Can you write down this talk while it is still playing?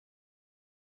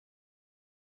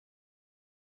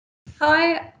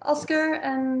Hi, Oskar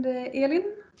and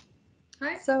Elin.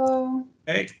 Hi. So,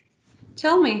 hey,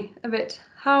 tell me a bit,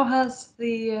 how has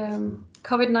the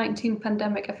COVID-19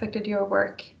 pandemic affected your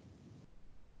work?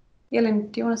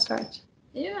 Elin, do you want to start?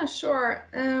 Yeah, sure.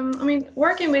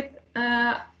 Working with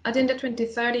Agenda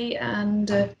 2030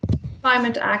 and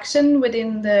climate action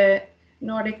within the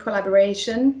Nordic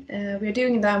collaboration, we're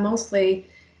doing that mostly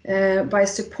by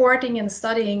supporting and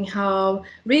studying how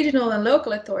regional and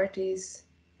local authorities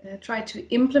try to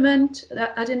implement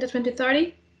Agenda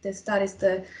 2030. That is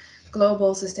the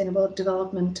Global Sustainable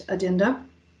Development Agenda.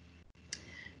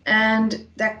 And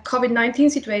the COVID-19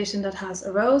 situation that has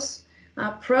arose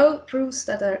proves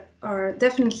that there are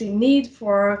definitely need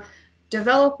for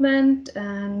development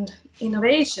and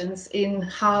innovations in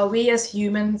how we as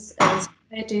humans and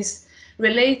societies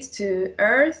relate to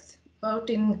Earth.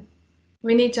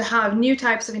 We need to have new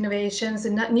types of innovations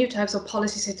and new types of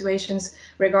policy situations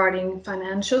regarding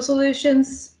financial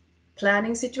solutions,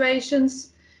 planning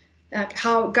situations,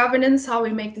 how governance, how we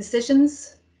make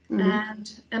decisions,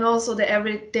 and also the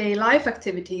everyday life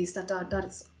activities that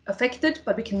is affected,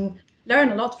 but we can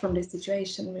learn a lot from this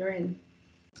situation we're in.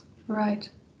 Right.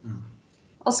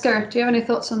 Oskar, do you have any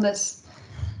thoughts on this?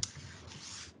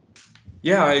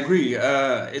 Yeah, I agree.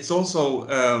 It's also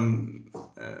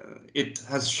it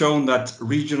has shown that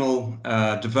regional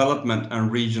development and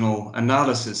regional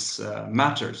analysis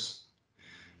matters.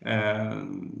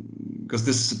 Because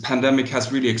this pandemic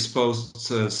has really exposed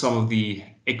some of the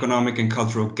economic and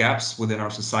cultural gaps within our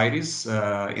societies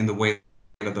in the way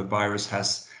that the virus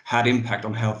has had impact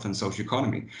on health and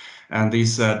socioeconomy. And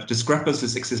these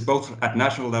discrepancies exist both at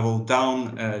national level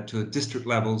down to district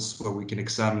levels, where we can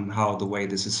examine how the way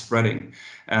this is spreading.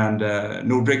 And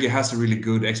Nordregio has a really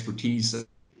good expertise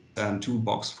and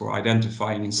toolbox for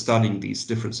identifying and studying these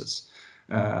differences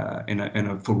in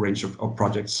a full range of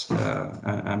projects.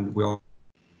 And we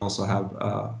also have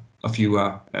a few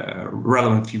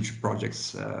relevant future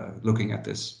projects looking at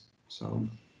this. So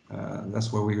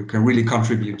that's where we can really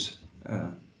contribute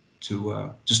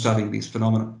to studying these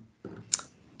phenomena.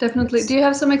 Definitely. Do you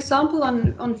have some example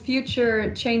on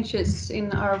future changes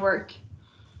in our work?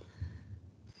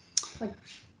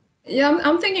 Yeah,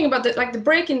 I'm thinking about the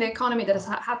break in the economy that has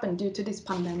happened due to this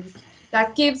pandemic.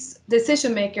 That gives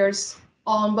decision makers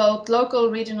on both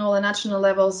local, regional, and national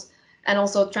levels, and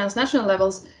also transnational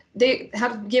levels, they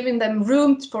have given them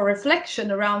room for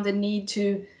reflection around the need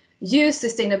to use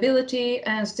sustainability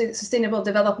and sustainable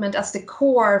development as the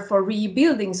core for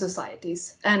rebuilding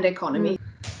societies and economy.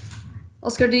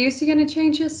 Oskar, do you see any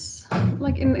changes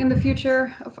like in the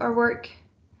future of our work?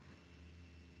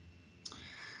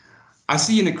 I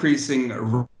see an increasing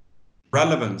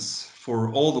relevance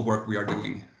for all the work we are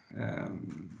doing,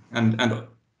 and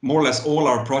more or less all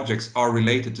our projects are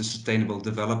related to sustainable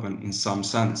development in some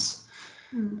sense.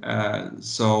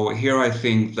 So here I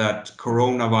think that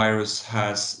coronavirus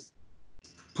has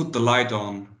put the light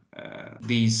on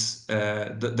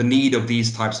the need of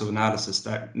these types of analysis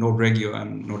that Nordregio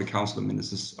and Nordic Council of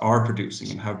Ministers are producing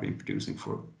and have been producing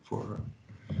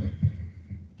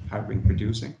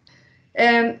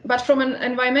But from an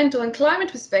environmental and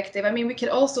climate perspective, we could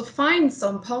also find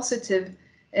some positive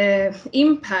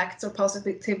impacts or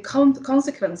positive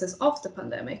consequences of the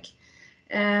pandemic.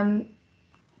 And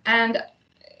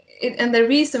the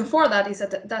reason for that is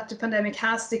that the pandemic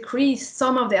has decreased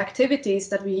some of the activities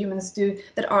that we humans do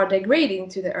that are degrading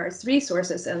to the Earth's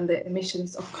resources and the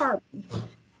emissions of carbon.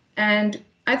 And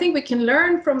I think we can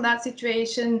learn from that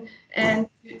situation and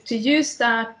to use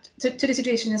that to the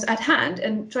situation is at hand,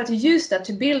 and try to use that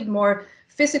to build more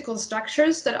physical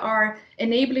structures that are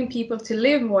enabling people to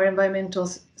live more environmental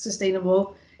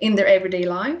sustainable in their everyday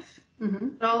life.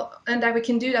 And that we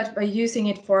can do that by using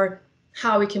it for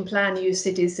how we can plan new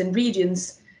cities and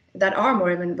regions that are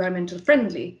more environmental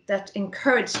friendly, that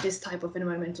encourage this type of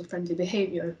environmental friendly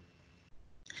behavior.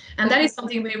 And that is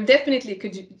something we definitely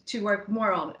could to work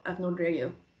more on at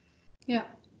Nordregio. Yeah.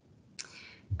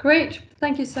 Great.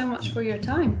 Thank you so much for your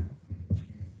time.